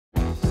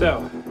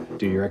So,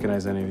 do you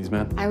recognize any of these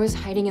men? I was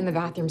hiding in the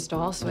bathroom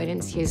stall, so I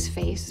didn't see his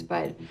face,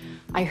 but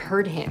I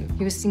heard him.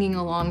 He was singing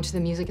along to the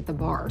music at the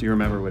bar. Do you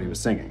remember what he was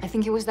singing? I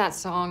think it was that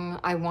song,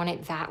 I Want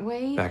It That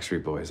Way.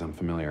 Backstreet Boys, I'm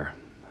familiar.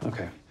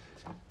 Okay.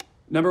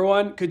 Number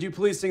one, could you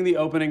please sing the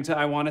opening to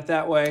I Want It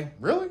That Way?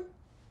 Really?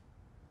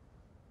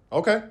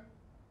 Okay.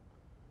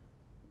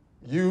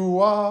 You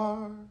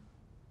are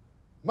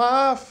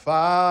my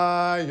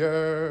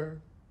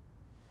fire.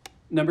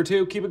 Number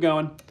two, keep it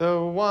going. The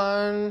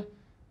one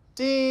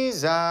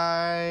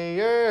desire.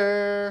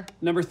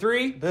 Number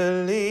three.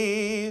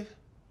 Believe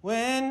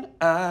when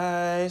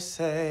I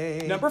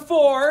say. Number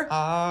four.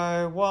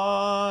 I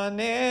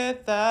want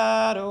it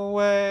that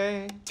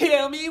way.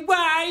 Tell me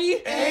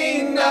why.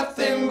 Ain't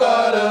nothing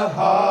but a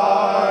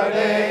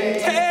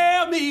heartache.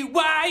 Tell me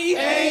why.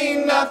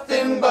 Ain't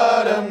nothing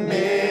but a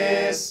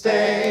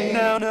mistake.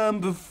 Now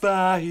number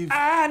five.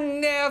 I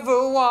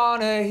never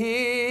wanna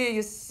hear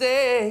you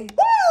say,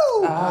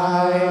 woo!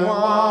 I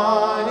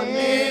want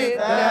it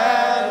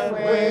that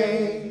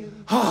way.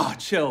 Oh,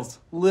 chills.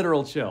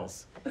 Literal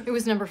chills. It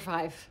was number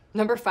 5.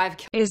 Number 5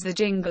 Is the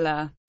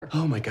jingler.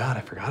 Oh my God,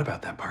 I forgot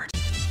about that part.